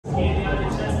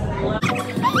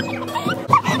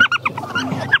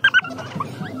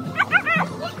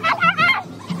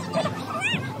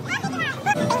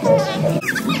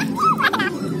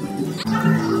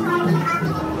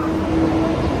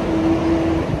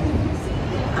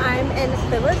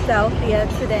Philadelphia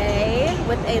today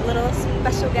with a little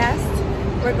special guest.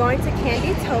 We're going to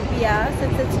Candytopia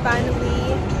since it's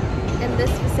finally in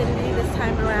this vicinity this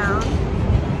time around.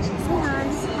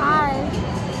 Hi.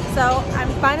 So I'm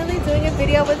finally doing a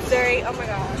video with Zuri. Oh my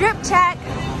god. Drip check.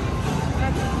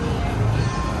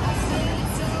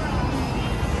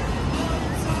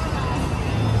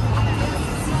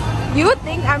 You would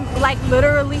think I'm like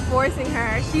literally forcing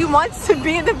her. She wants to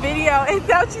be in the video and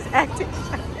now she's acting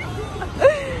shy.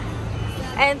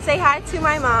 And say hi to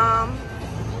my mom.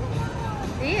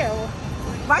 Ew.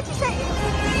 Why'd you say ew?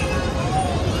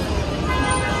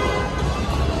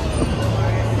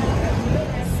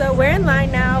 So we're in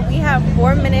line now. We have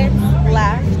 4 minutes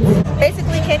left.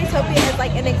 Basically, Candytopia is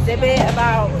like an exhibit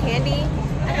about candy,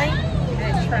 I think.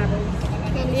 And it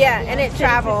travels. Yeah, and it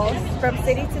travels from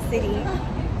city to city.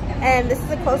 And this is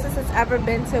the closest it's ever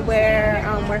been to where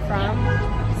we're from.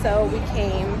 So we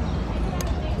came.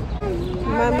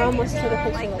 My mom wants to take a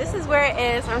picture. Like, this is where it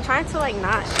is. I'm trying to like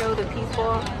not show the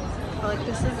people. But like,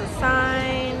 this is a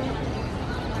sign.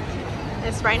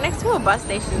 It's right next to a bus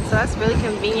station, so that's really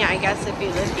convenient, I guess, if you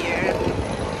live here.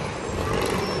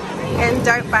 And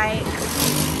dirt bikes.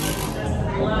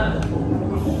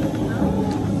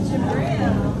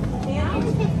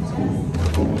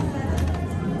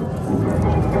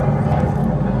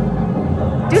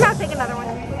 Do not take another one.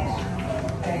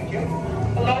 Thank you.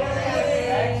 Hello.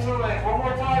 Excellent. One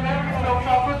more time, everyone. Don't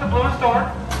shop with the blue store.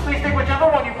 Please take whichever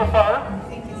one you prefer.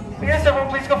 Yes, everyone,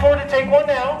 please come forward and take one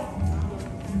now.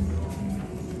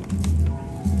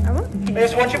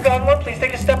 Yes, once you've gotten one, please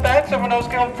take a step back so everyone else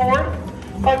can come forward.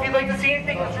 If you'd like to see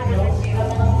anything, this room is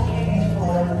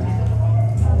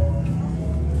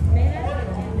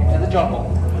into the jungle.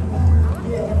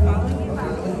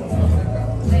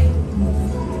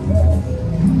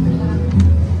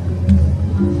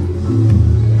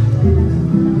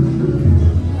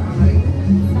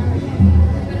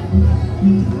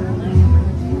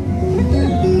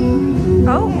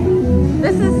 Oh,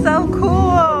 this is so cool.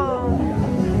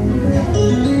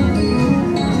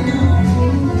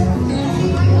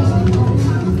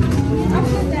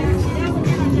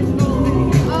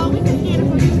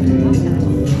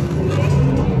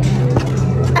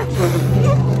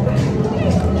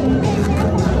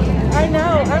 I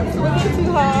know, I'm swinging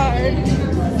too hard.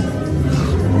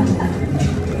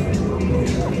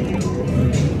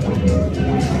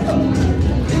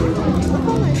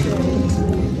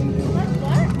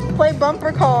 Play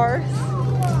bumper cars.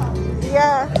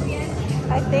 Yeah,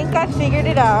 I think I figured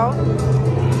it out.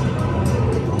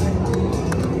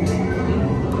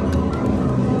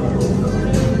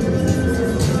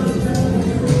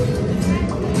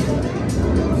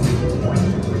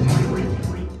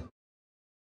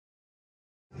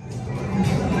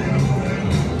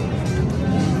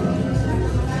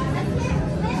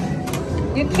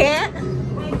 You can't?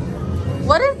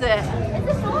 What is it? It's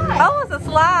a slide. Oh, it's a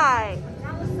slide.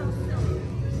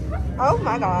 Oh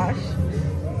my gosh.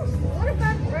 What if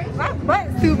I break? My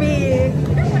butt's too big.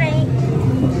 No, it ain't.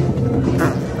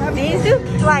 These do,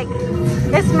 like,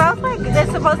 it smells like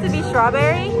it's supposed to be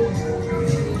strawberry.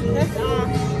 That's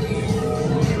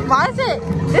Why is it?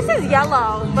 This is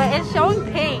yellow, but it's showing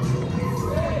pink.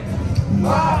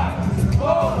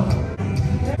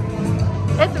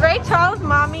 It's Ray Charles'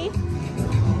 mommy.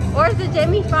 Or is it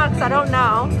Jamie Foxx? I don't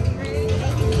know.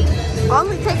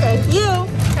 Only take a few.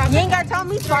 You ain't gotta tell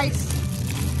me twice.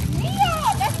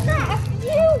 Yeah, that's not a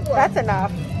few. That's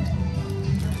enough.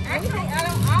 Actually, I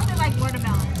only like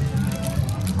watermelon.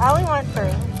 I only want 4. I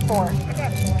got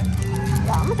 4.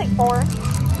 Yeah, I'm gonna take 4.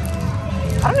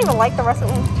 I don't even like the rest of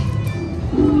them.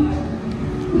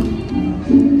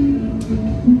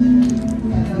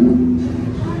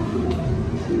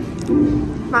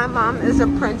 My mom is a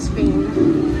Prince fiend.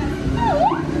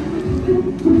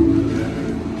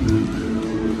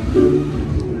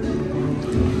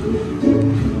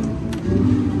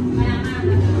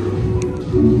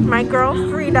 My girl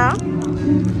Frida.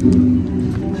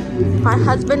 My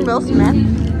husband Will Smith.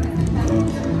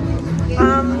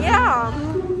 Yeah.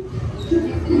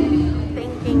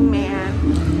 Thinking man.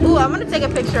 Ooh, I'm gonna take a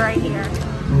picture right here.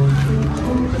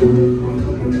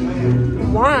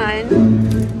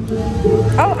 1.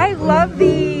 Oh, I love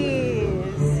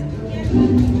these.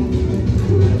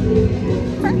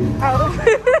 Oh.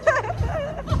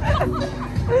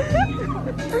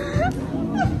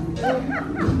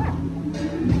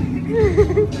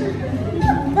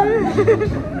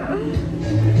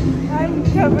 I'm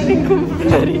covered in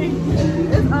confetti.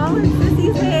 It's all in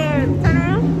Sissy's hair. Turn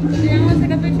around. Do you want to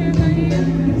take a picture of my hair?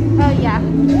 Oh, yeah.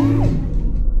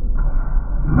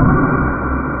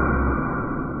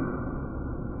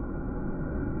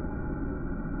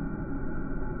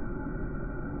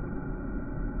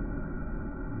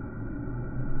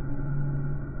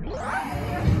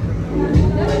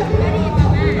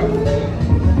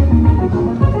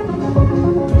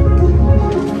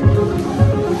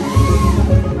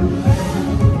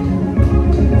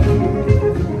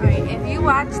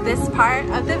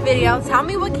 video. Tell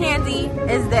me what candy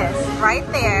is this right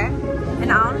there.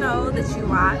 And I'll know that you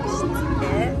watched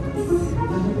it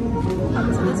up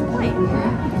to this point.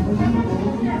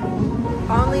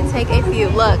 Only take a few.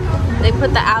 Look, they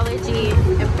put the allergy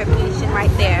information right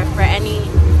there for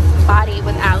anybody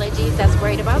with allergies that's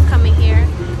worried about coming here.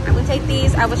 I'm gonna take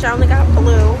these. I wish I only got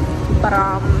blue, but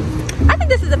I think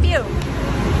this is a few.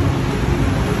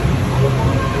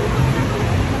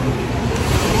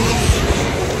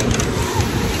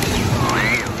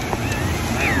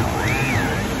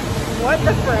 What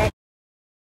the frick?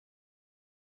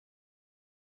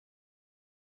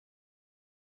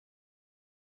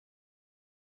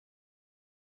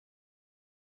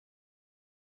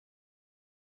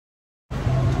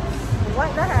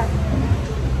 What the heck?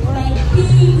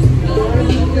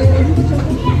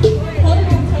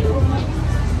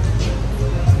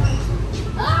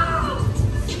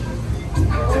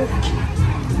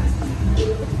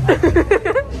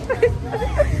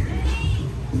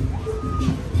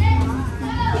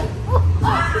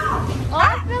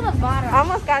 I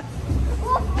almost got,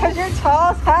 cause you're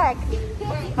tall as heck.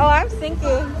 Oh, I'm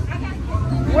sinking.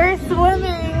 We're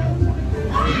swimming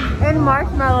in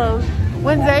marshmallows.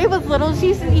 When Zay was little, she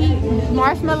used to eat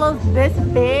marshmallows this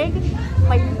big,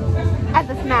 like as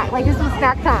a snack. Like this was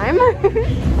snack time.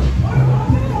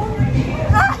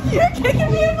 You're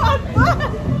kicking me in my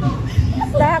butt.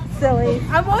 Stop, silly.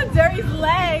 I'm on Zay's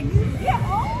legs.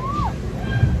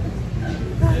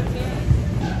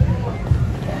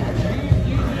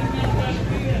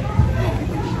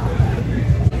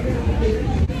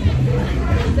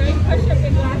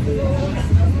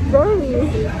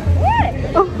 What?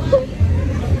 Oh.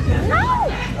 No!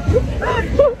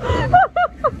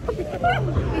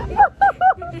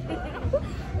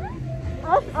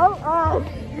 SOS!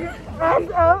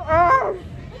 SOS!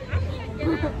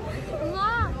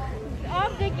 Mom,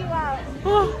 I'll dig you out.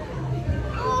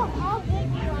 Oh, I'll dig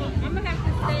you out. I'm gonna have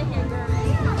to stay here, girl.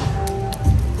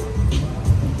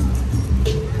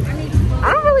 I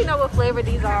don't really know what flavor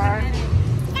these are.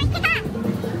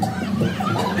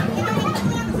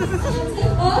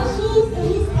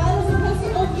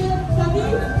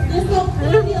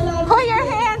 Put your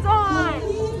hands on!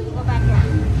 Go back here.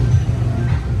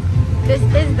 This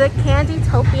is the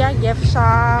Candytopia gift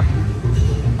shop.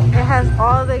 It has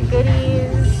all the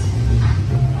goodies.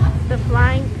 The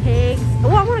flying pigs.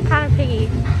 Oh, I want to kind of piggy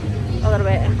a little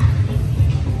bit.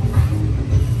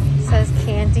 It says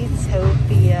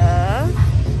Candytopia.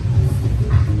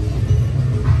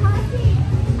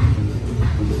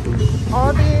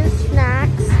 All these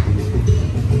snacks.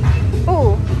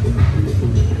 Ooh.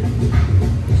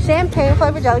 Champagne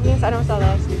flavored jelly beans. I don't sell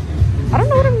those. I don't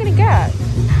know what I'm gonna get.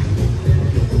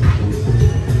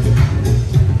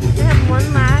 I have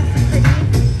one last pretty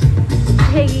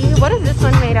piggy. What is this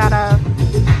one made out of?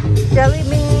 Jelly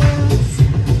beans.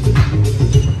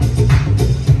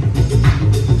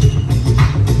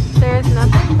 There's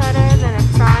nothing better than a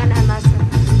frying and lesson.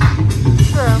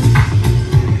 True.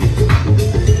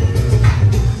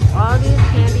 All these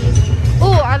candies.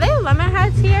 Ooh, are they lemon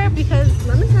heads here? Because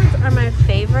lemon heads are my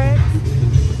favorite.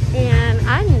 And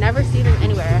I never see them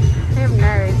anywhere. They have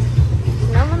nerds.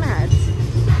 No lemon heads.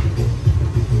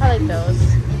 I like those.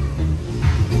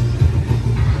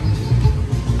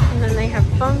 And then they have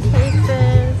phone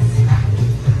cases.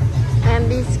 And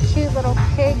these cute little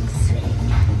pigs.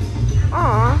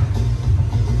 Aw.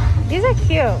 These are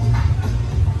cute.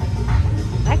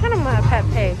 I kind of want a pet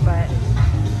pig, but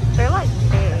they're like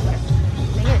big.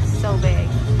 They get so big.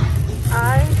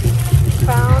 I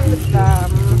found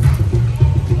them.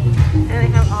 And they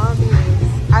have all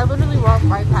these. I literally walked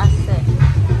right past it.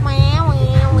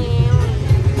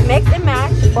 Mix and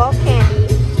match bulk candy.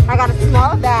 I got a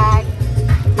small bag.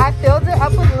 I filled it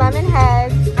up with lemon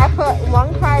heads. I put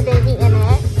one crybaby in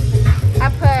it. I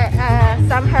put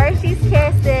some Hershey's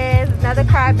Kisses, another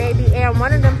crybaby, and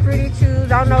one of them Fruity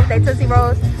Chews. I don't know if they Tootsie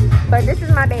Rolls, but this is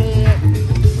my bag.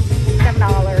 $7.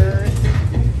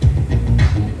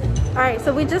 Alright,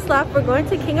 so we just left. We're going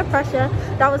to King of Prussia.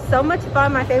 That was so much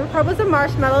fun. My favorite part was the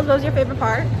marshmallows. What was your favorite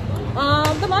part?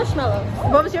 The marshmallows.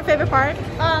 What was your favorite part?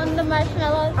 The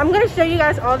marshmallows. I'm going to show you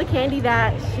guys all the candy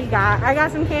that she got. I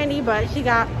got some candy, but she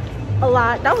got a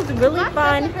lot. That was really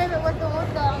fun. My favorite was the one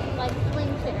with the like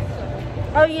swing chicken.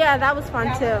 Oh yeah, that was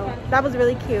fun too. That was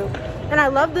really cute. And I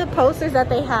love the posters that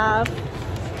they have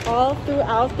all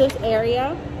throughout this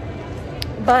area.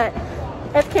 But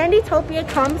if Candytopia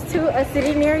comes to a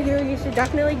city near you, you should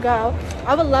definitely go.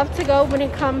 I would love to go when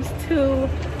it comes to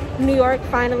New York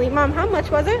finally. Mom, how much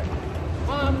was it?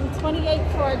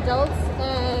 28 for adults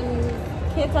and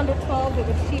kids under 12, it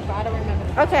was cheaper. I don't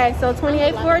remember. Okay, so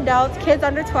 28 for adults, kids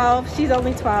under 12. She's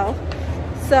only 12.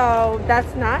 So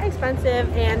that's not expensive,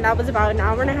 and that was about an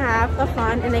hour and a half of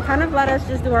fun, and they kind of let us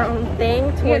just do our own thing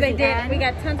towards Yeah, they the did. end. We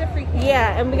got tons of free candy.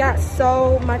 Yeah, and we got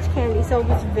so much candy, so it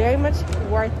was very much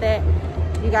worth it.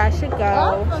 You guys should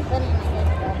go.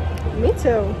 Me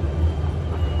too.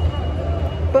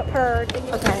 But per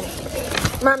okay,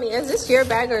 mommy, is this your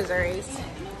bag or Zuri's?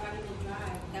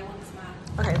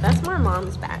 Okay, that's my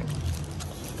mom's bag.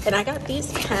 And I got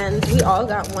these pens. We all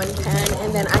got one pen,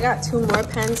 and then I got 2 more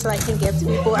pens so I can give to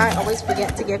people. I always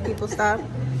forget to give people stuff.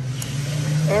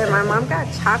 And my mom got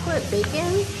chocolate bacon.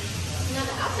 No,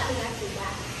 the outside is actually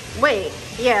black. Wait,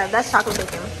 yeah, that's chocolate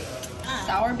bacon.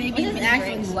 Sour bacon is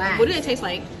actually black. What did it taste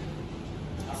like?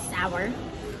 Sour.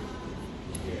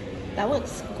 That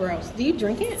looks gross. Do you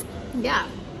drink it? Yeah.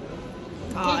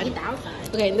 Odd. Get the outside.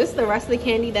 Okay, and this is the rest of the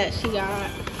candy that she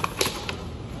got.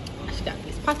 She got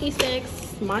these Pocky Sticks,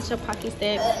 matcha Pocky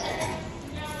Sticks.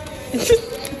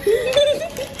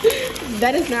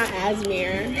 That is not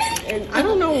Asmir. And I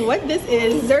don't know what this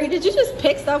is. Zuri, did you just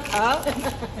pick stuff up?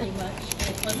 Pretty much.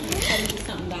 It was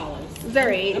 $70-something.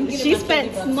 Zuri, she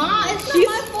spent Ma, it's not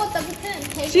my fault that we couldn't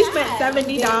take she that. spent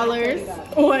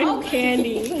 $70 on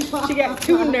candy. She got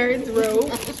 2 Nerds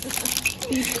ropes.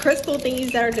 These crystal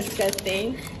thingies that are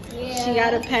disgusting. Yeah. She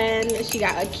got a pen. She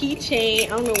got a keychain. I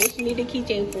don't know what she needed a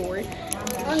keychain for.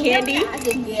 Candy.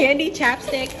 Candy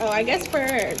chapstick. Oh, I guess for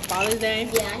Father's Day.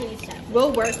 Yeah, he needs chapstick.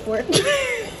 We'll work for it.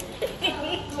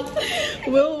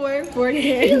 We'll work for He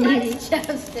candy. likes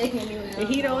chapstick anyway. And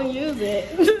he don't use it.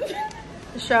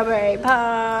 Strawberry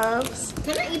puffs.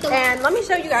 Can I eat the And let me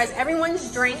show you guys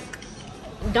everyone's drink.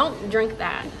 Don't drink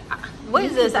that. What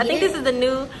is this? I think this is the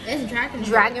new It's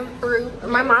dragon fruit.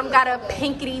 My mom got a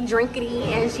pinkety drinkety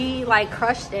and she like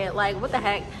crushed it. Like, what the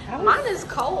heck? Mine is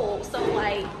cold, so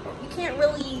like you can't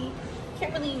really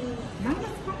Mine is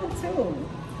cold too.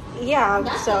 yeah.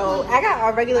 So I got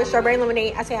a regular strawberry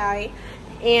lemonade. I say hi.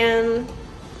 And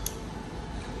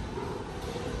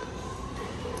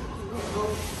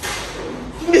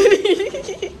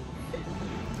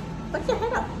put your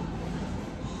head up.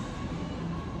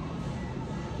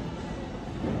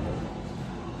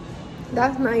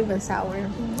 That's not even sour.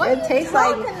 What it are you tastes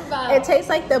talking like about? it tastes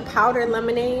like the powdered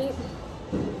lemonade.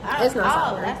 It's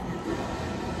not sour.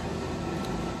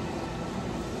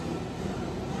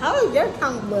 How is your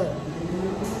tongue look?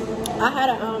 I had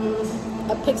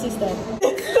a pixie stick.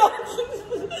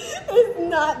 It's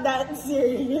not that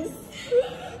serious.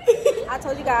 I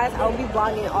told you guys I would be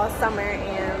vlogging all summer,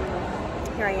 and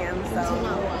here I am. Do So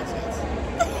not watch it.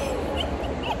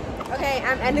 okay,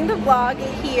 I'm ending the vlog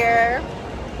here.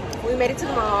 We made it to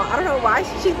the mall. I don't know why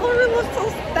she literally looks so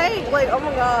stank. Like, oh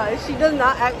my gosh, she does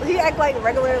not act. She act like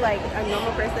regular, like a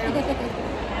normal person.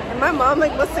 And my mom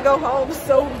like wants to go home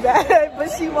so bad, but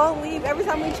she won't leave. Every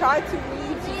time we try to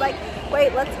leave, she's like,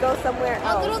 "Wait, let's go somewhere I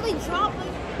else." literally dropped my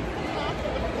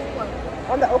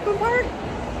On the open part,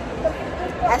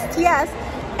 STS.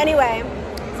 Anyway,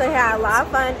 so we had a lot of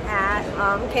fun at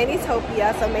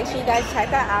Candytopia. So make sure you guys check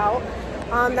that out.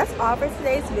 That's all for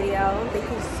today's video. Thank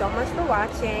you so much for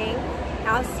watching.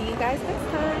 I'll see you guys next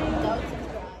time.